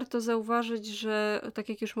warto zauważyć, że tak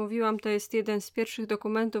jak już mówiłam, to jest jeden z pierwszych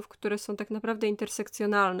dokumentów, które są tak naprawdę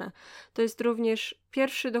intersekcjonalne. To jest również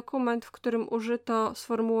pierwszy dokument, w którym użyto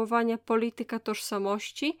sformułowania polityka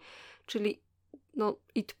tożsamości, czyli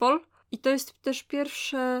ITPOL. I to jest też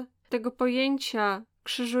pierwsze tego pojęcia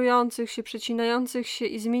krzyżujących się, przecinających się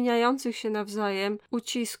i zmieniających się nawzajem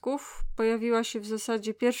ucisków pojawiła się w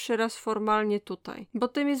zasadzie pierwszy raz formalnie tutaj. Bo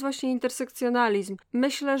tym jest właśnie intersekcjonalizm.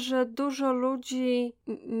 Myślę, że dużo ludzi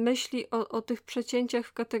myśli o tych przecięciach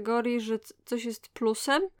w kategorii, że coś jest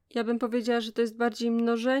plusem. Ja bym powiedziała, że to jest bardziej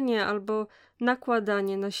mnożenie albo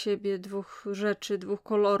nakładanie na siebie dwóch rzeczy, dwóch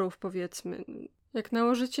kolorów, powiedzmy. Jak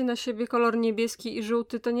nałożycie na siebie kolor niebieski i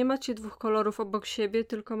żółty, to nie macie dwóch kolorów obok siebie,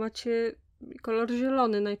 tylko macie kolor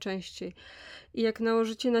zielony najczęściej. I jak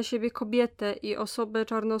nałożycie na siebie kobietę i osobę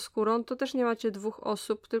czarnoskórą, to też nie macie dwóch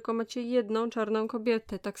osób, tylko macie jedną czarną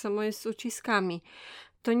kobietę. Tak samo jest z uciskami.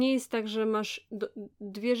 To nie jest tak, że masz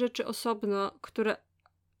dwie rzeczy osobno, które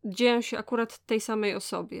dzieją się akurat tej samej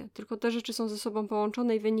osobie, tylko te rzeczy są ze sobą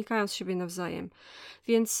połączone i wynikają z siebie nawzajem.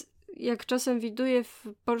 Więc jak czasem widuję w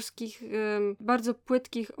polskich bardzo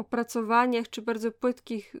płytkich opracowaniach czy bardzo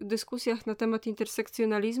płytkich dyskusjach na temat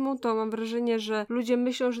intersekcjonalizmu, to mam wrażenie, że ludzie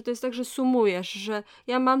myślą, że to jest tak, że sumujesz, że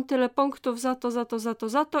ja mam tyle punktów za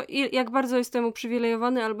to i jak bardzo jestem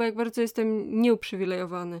uprzywilejowany albo jak bardzo jestem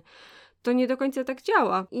nieuprzywilejowany. To nie do końca tak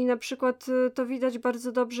działa. I na przykład to widać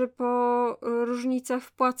bardzo dobrze po różnicach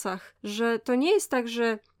w płacach, że to nie jest tak,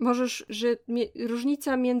 że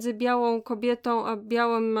różnica między białą kobietą a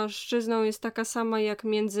białym mężczyzną jest taka sama jak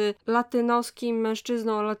między latynoskim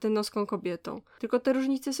mężczyzną a latynoską kobietą. Tylko te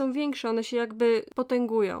różnice są większe, one się jakby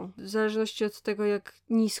potęgują, w zależności od tego, jak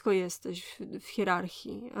nisko jesteś w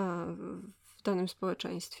hierarchii w danym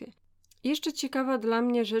społeczeństwie. Jeszcze ciekawa dla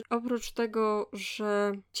mnie rzecz, oprócz tego,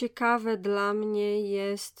 że ciekawe dla mnie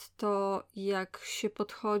jest to, jak się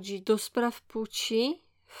podchodzi do spraw płci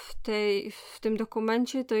w tym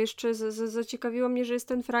dokumencie, to jeszcze zaciekawiło mnie, że jest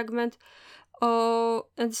ten fragment o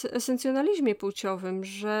esencjonalizmie płciowym,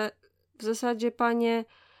 że w zasadzie panie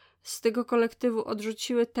z tego kolektywu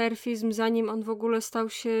odrzuciły terfizm, zanim on w ogóle stał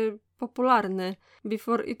się popularny,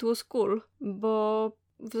 before it was cool, bo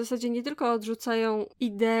w zasadzie nie tylko odrzucają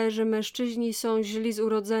ideę, że mężczyźni są źli z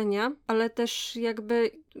urodzenia, ale też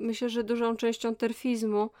jakby myślę, że dużą częścią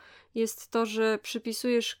terfizmu jest to, że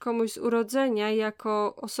przypisujesz komuś z urodzenia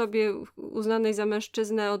jako osobie uznanej za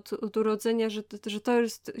mężczyznę od urodzenia, że to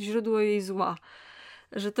jest źródło jej zła,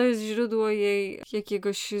 że to jest źródło jej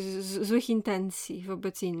jakiegoś złych intencji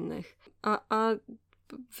wobec innych. A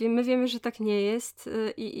my wiemy, że tak nie jest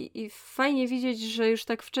i fajnie widzieć, że już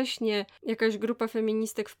tak wcześnie jakaś grupa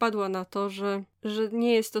feministek wpadła na to, że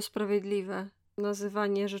nie jest to sprawiedliwe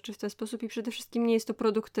nazywanie rzeczy w ten sposób i przede wszystkim nie jest to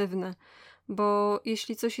produktywne, bo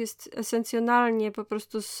jeśli coś jest esencjonalnie po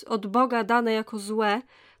prostu od Boga dane jako złe,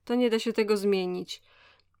 to nie da się tego zmienić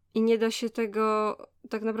i nie da się tego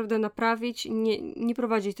tak naprawdę naprawić, nie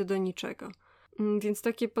prowadzi to do niczego. Więc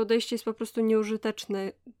takie podejście jest po prostu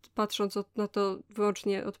nieużyteczne, patrząc na to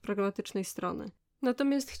wyłącznie od pragmatycznej strony.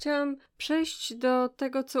 Natomiast chciałam przejść do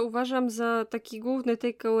tego, co uważam za taki główny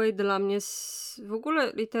takeaway dla mnie z w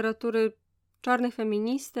ogóle literatury czarnych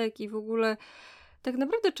feministek i w ogóle tak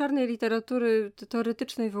naprawdę czarnej literatury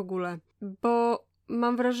teoretycznej w ogóle. Bo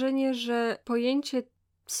mam wrażenie, że pojęcie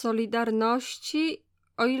solidarności,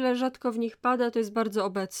 o ile rzadko w nich pada, to jest bardzo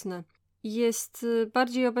obecne. Jest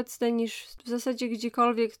bardziej obecne niż w zasadzie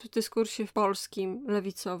gdziekolwiek w dyskursie polskim,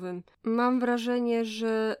 lewicowym. Mam wrażenie,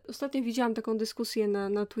 że ostatnio widziałam taką dyskusję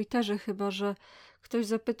na Twitterze chyba, że ktoś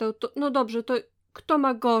zapytał, no dobrze, to kto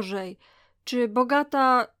ma gorzej? Czy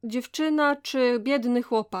bogata dziewczyna, czy biedny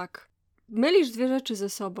chłopak? Mylisz dwie rzeczy ze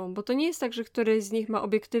sobą, bo to nie jest tak, że któryś z nich ma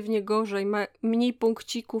obiektywnie gorzej, ma mniej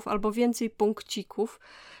punkcików albo więcej punkcików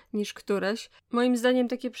niż któreś. Moim zdaniem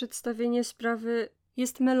takie przedstawienie sprawy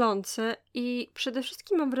jest mylące i przede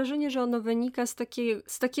wszystkim mam wrażenie, że ono wynika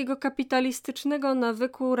z takiego kapitalistycznego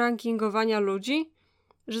nawyku rankingowania ludzi,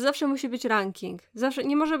 że zawsze musi być ranking. Zawsze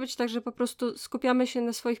nie może być tak, że po prostu skupiamy się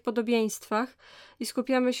na swoich podobieństwach i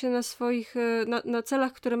skupiamy się na swoich, na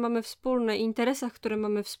celach, które mamy wspólne i interesach, które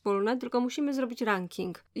mamy wspólne, tylko musimy zrobić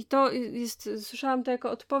ranking. I to jest, słyszałam to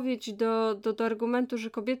jako odpowiedź do argumentu, że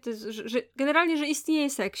kobiety, że generalnie, że istnieje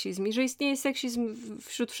seksizm i że istnieje seksizm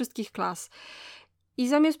wśród wszystkich klas. I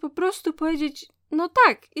zamiast po prostu powiedzieć, no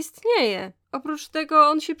tak, istnieje. Oprócz tego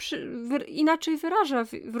on się inaczej wyraża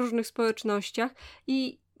w różnych społecznościach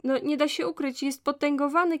i no, nie da się ukryć, jest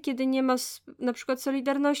potęgowany, kiedy nie ma na przykład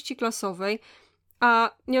solidarności klasowej,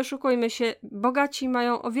 a nie oszukujmy się, bogaci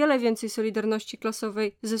mają o wiele więcej solidarności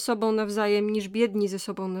klasowej ze sobą nawzajem niż biedni ze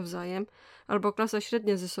sobą nawzajem, albo klasa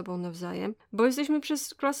średnia ze sobą nawzajem, bo jesteśmy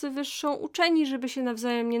przez klasę wyższą uczeni, żeby się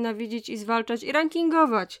nawzajem nienawidzić i zwalczać i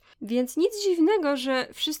rankingować. Więc nic dziwnego, że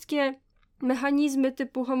wszystkie mechanizmy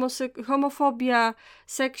typu homofobia,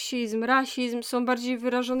 seksizm, rasizm są bardziej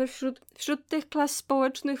wyrażone wśród tych klas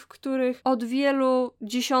społecznych, w których od wielu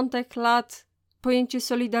dziesiątek lat pojęcie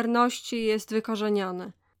solidarności jest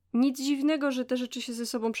wykorzeniane. Nic dziwnego, że te rzeczy się ze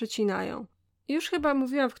sobą przecinają. Już chyba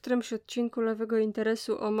mówiłam w którymś odcinku Lewego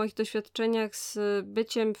Interesu o moich doświadczeniach z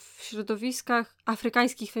byciem w środowiskach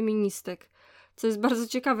afrykańskich feministek, co jest bardzo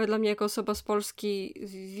ciekawe dla mnie jako osoba z Polski,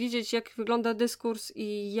 widzieć jak wygląda dyskurs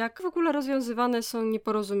i jak w ogóle rozwiązywane są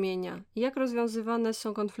nieporozumienia, jak rozwiązywane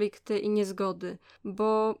są konflikty i niezgody,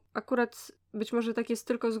 bo akurat być może tak jest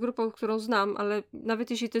tylko z grupą, którą znam, ale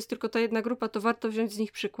nawet jeśli to jest tylko ta jedna grupa, to warto wziąć z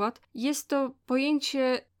nich przykład. Jest to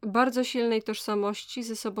pojęcie bardzo silnej tożsamości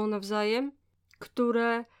ze sobą nawzajem,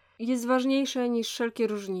 które jest ważniejsze niż wszelkie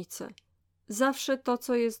różnice. Zawsze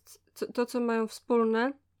to, co mają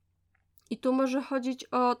wspólne, i tu może chodzić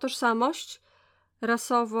o tożsamość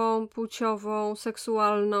rasową, płciową,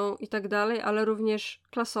 seksualną i tak dalej, ale również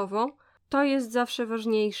klasową. To jest zawsze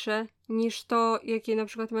ważniejsze niż to, jakie na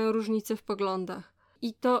przykład mają różnice w poglądach.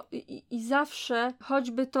 I zawsze,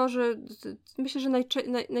 choćby to, że myślę, że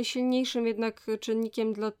najsilniejszym jednak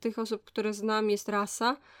czynnikiem dla tych osób, które znam, jest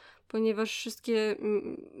rasa, ponieważ wszystkie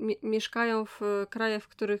mieszkają w krajach, w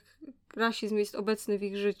których rasizm jest obecny w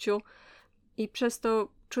ich życiu i przez to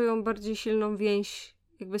czują bardziej silną więź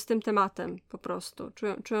jakby z tym tematem po prostu.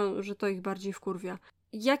 Czują, że to ich bardziej wkurwia.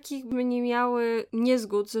 Jakich by nie miały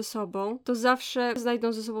niezgód ze sobą, to zawsze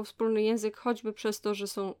znajdą ze sobą wspólny język, choćby przez to, że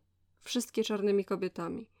są wszystkie czarnymi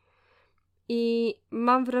kobietami. I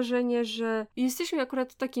mam wrażenie, że jesteśmy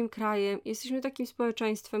akurat takim krajem, jesteśmy takim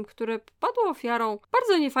społeczeństwem, które padło ofiarą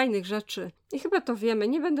bardzo niefajnych rzeczy. I chyba to wiemy,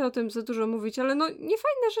 nie będę o tym za dużo mówić, ale no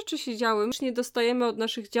niefajne rzeczy się działy. Już nie dostajemy od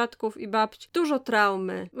naszych dziadków i babci dużo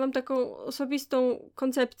traumy. Mam taką osobistą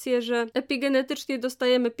koncepcję, że epigenetycznie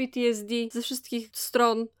dostajemy PTSD ze wszystkich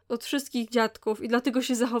stron, od wszystkich dziadków i dlatego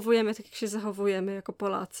się zachowujemy tak, jak się zachowujemy jako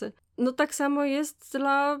Polacy. No tak samo jest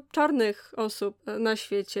dla czarnych osób na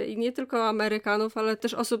świecie i nie tylko Amerykanów, ale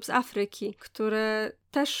też osób z Afryki, które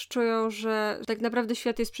też czują, że tak naprawdę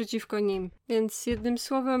świat jest przeciwko nim. Więc jednym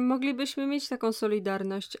słowem moglibyśmy mieć taką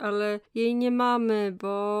solidarność, ale jej nie mamy,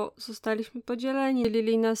 bo zostaliśmy podzieleni.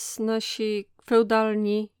 Dzielili nas nasi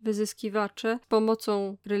feudalni wyzyskiwacze z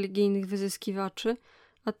pomocą religijnych wyzyskiwaczy,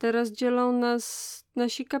 a teraz dzielą nas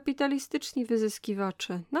nasi kapitalistyczni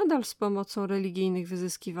wyzyskiwacze, nadal z pomocą religijnych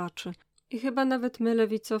wyzyskiwaczy. I chyba nawet my,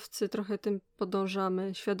 lewicowcy, trochę tym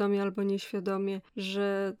podążamy, świadomie albo nieświadomie,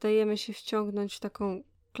 że dajemy się wciągnąć w taką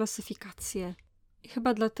klasyfikację. I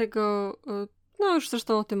chyba dlatego, no już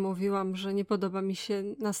zresztą o tym mówiłam, że nie podoba mi się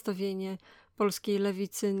nastawienie polskiej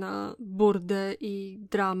lewicy na burdę i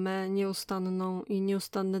dramę nieustanną i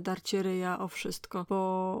nieustanne darcie ryja o wszystko,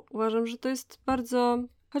 bo uważam, że to jest bardzo...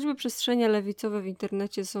 Choćby przestrzenie lewicowe w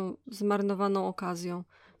internecie są zmarnowaną okazją,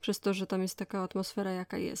 przez to, że tam jest taka atmosfera,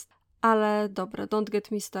 jaka jest. Ale dobra, don't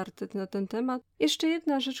get me started na ten temat. Jeszcze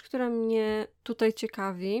jedna rzecz, która mnie tutaj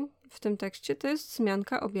ciekawi w tym tekście, to jest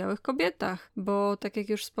wzmianka o białych kobietach, bo tak jak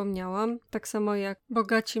już wspomniałam, tak samo jak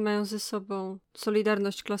bogaci mają ze sobą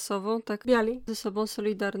solidarność klasową, tak biali ze sobą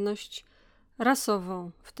solidarność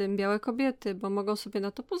rasową, w tym białe kobiety, bo mogą sobie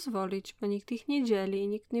na to pozwolić, bo nikt ich nie dzieli,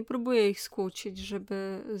 nikt nie próbuje ich skłócić,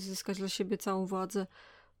 żeby zyskać dla siebie całą władzę,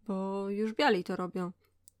 bo już biali to robią.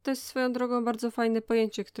 To jest swoją drogą bardzo fajne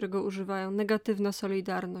pojęcie, którego używają, negatywna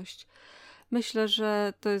solidarność. Myślę,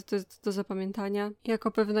 że to jest do zapamiętania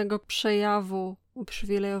jako pewnego przejawu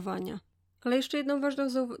uprzywilejowania. Ale jeszcze jedną ważną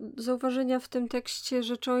zauważenia w tym tekście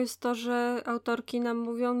rzeczą jest to, że autorki nam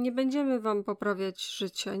mówią, nie będziemy wam poprawiać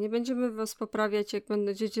życia, nie będziemy was poprawiać, jak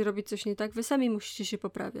będziecie robić coś nie tak, wy sami musicie się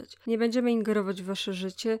poprawiać. Nie będziemy ingerować w wasze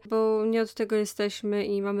życie, bo nie od tego jesteśmy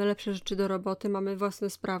i mamy lepsze rzeczy do roboty, mamy własne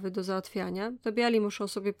sprawy do załatwiania. To biali muszą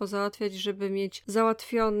sobie pozałatwiać, żeby mieć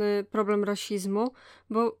załatwiony problem rasizmu,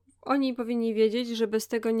 bo oni powinni wiedzieć, że bez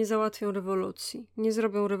tego nie załatwią rewolucji. Nie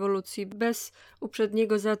zrobią rewolucji bez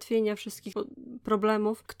uprzedniego załatwienia wszystkich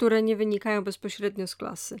problemów, które nie wynikają bezpośrednio z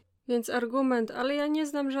klasy. Więc argument, ale ja nie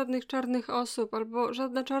znam żadnych czarnych osób, albo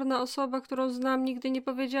żadna czarna osoba, którą znam, nigdy nie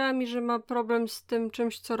powiedziała mi, że ma problem z tym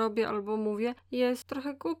czymś, co robię albo mówię, jest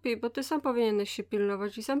trochę głupi, bo ty sam powinieneś się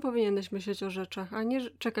pilnować i sam powinieneś myśleć o rzeczach, a nie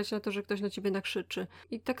czekać na to, że ktoś na ciebie nakrzyczy.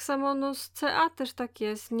 I tak samo z CA też tak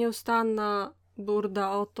jest, nieustanna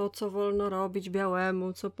burda o to, co wolno robić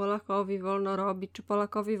białemu, co Polakowi wolno robić, czy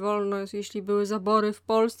Polakowi wolno, jeśli były zabory w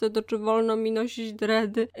Polsce, to czy wolno mi nosić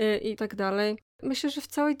dredy i tak dalej. Myślę, że w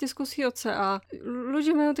całej dyskusji o CA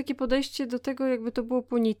ludzie mają takie podejście do tego, jakby to było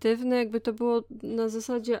punitywne, jakby to było na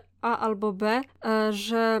zasadzie A albo B,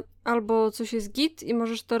 że albo coś jest git i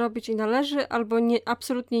możesz to robić i należy, albo nie,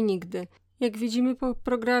 absolutnie nigdy. Jak widzimy po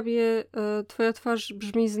programie Twoja twarz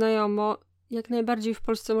brzmi znajomo, jak najbardziej w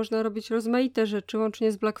Polsce można robić rozmaite rzeczy,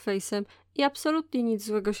 łącznie z blackface'em i absolutnie nic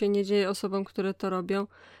złego się nie dzieje osobom, które to robią,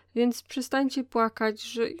 więc przestańcie płakać,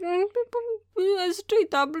 że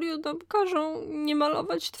SJW nam każą nie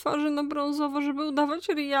malować twarzy na brązowo, żeby udawać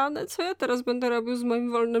Rihanę. Co ja teraz będę robił z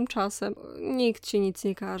moim wolnym czasem? Nikt ci nic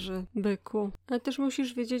nie każe, byku. Ale też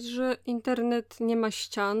musisz wiedzieć, że internet nie ma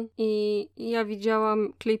ścian i ja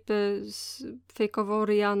widziałam klipy z fejkową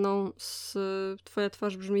Rihanną z Twoja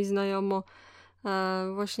twarz brzmi znajomo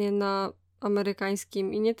właśnie na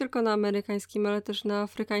amerykańskim i nie tylko na amerykańskim, ale też na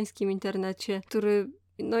afrykańskim internecie, który,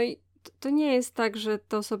 no i to nie jest tak, że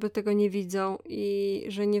te osoby tego nie widzą i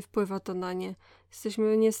że nie wpływa to na nie.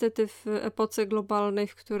 Jesteśmy niestety w epoce globalnej,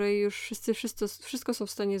 w której już wszyscy wszystko są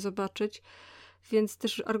w stanie zobaczyć, więc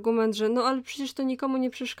też argument, że no ale przecież to nikomu nie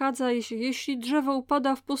przeszkadza, jeśli drzewo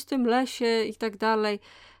upada w pustym lesie i tak dalej,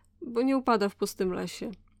 bo nie upada w pustym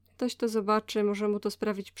lesie. Ktoś to zobaczy, może mu to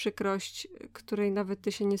sprawić przykrość, której nawet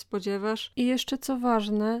ty się nie spodziewasz. I jeszcze co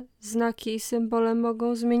ważne, znaki i symbole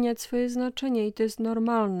mogą zmieniać swoje znaczenie i to jest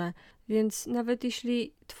normalne. Więc nawet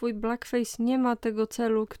jeśli twój blackface nie ma tego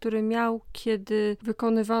celu, który miał, kiedy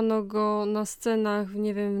wykonywano go na scenach,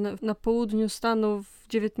 nie wiem, na południu Stanów w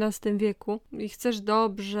XIX wieku i chcesz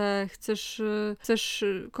dobrze, chcesz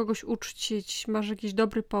kogoś uczcić, masz jakiś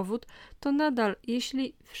dobry powód, to nadal,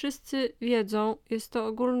 jeśli wszyscy wiedzą, jest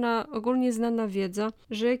to ogólnie znana wiedza,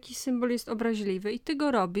 że jakiś symbol jest obraźliwy i ty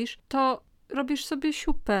go robisz, to robisz sobie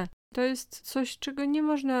siupę. To jest coś, czego nie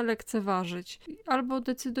można lekceważyć. Albo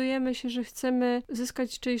decydujemy się, że chcemy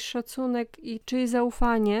zyskać czyjś szacunek i czyjeś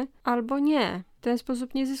zaufanie, albo nie. W ten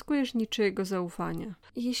sposób nie zyskujesz niczyjego zaufania.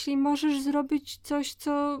 Jeśli możesz zrobić coś,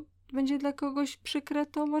 co będzie dla kogoś przykre,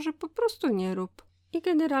 to może po prostu nie rób. I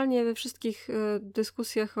generalnie we wszystkich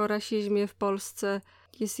dyskusjach o rasizmie w Polsce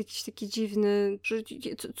jest jakiś taki dziwny, że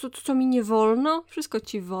co mi nie wolno? Wszystko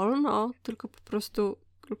ci wolno, tylko po prostu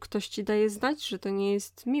ktoś ci daje znać, że to nie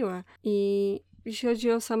jest miłe. I jeśli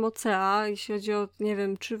chodzi o samo CA, jeśli chodzi o, nie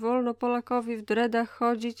wiem, czy wolno Polakowi w dreadach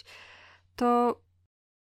chodzić, to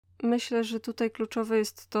myślę, że tutaj kluczowe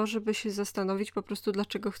jest to, żeby się zastanowić po prostu,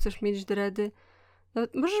 dlaczego chcesz mieć dready.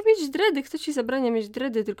 Nawet możesz mieć dready, kto ci zabrania mieć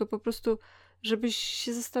dready, tylko po prostu żebyś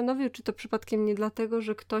się zastanowił, czy to przypadkiem nie dlatego,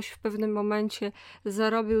 że ktoś w pewnym momencie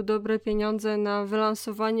zarobił dobre pieniądze na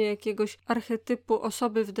wylansowaniu jakiegoś archetypu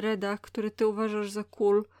osoby w dreadach, który ty uważasz za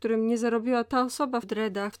cool, którym nie zarobiła ta osoba w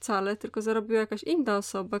dreadach wcale, tylko zarobiła jakaś inna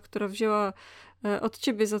osoba, która wzięła od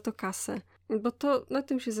ciebie za to kasę. Bo to na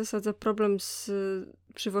tym się zasadza problem z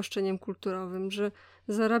przywłaszczeniem kulturowym, że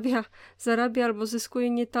zarabia albo zyskuje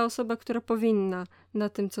nie ta osoba, która powinna na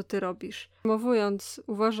tym, co ty robisz. Mówiąc,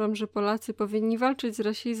 uważam, że Polacy powinni walczyć z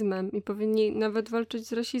rasizmem i powinni nawet walczyć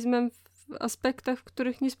z rasizmem w aspektach, w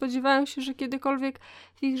których nie spodziewają się, że kiedykolwiek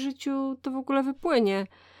w ich życiu to w ogóle wypłynie.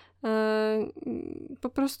 po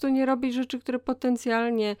prostu nie robić rzeczy, które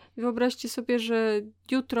potencjalnie... Wyobraźcie sobie, że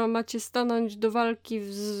jutro macie stanąć do walki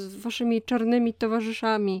z waszymi czarnymi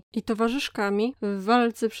towarzyszami i towarzyszkami w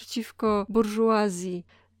walce przeciwko burżuazji.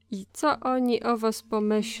 I co oni o was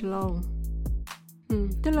pomyślą?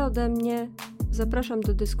 Tyle ode mnie. Zapraszam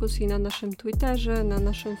do dyskusji na naszym Twitterze, na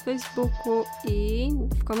naszym Facebooku i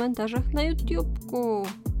w komentarzach na YouTubeku.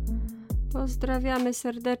 Pozdrawiamy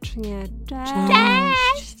serdecznie. Cześć!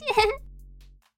 Cześć!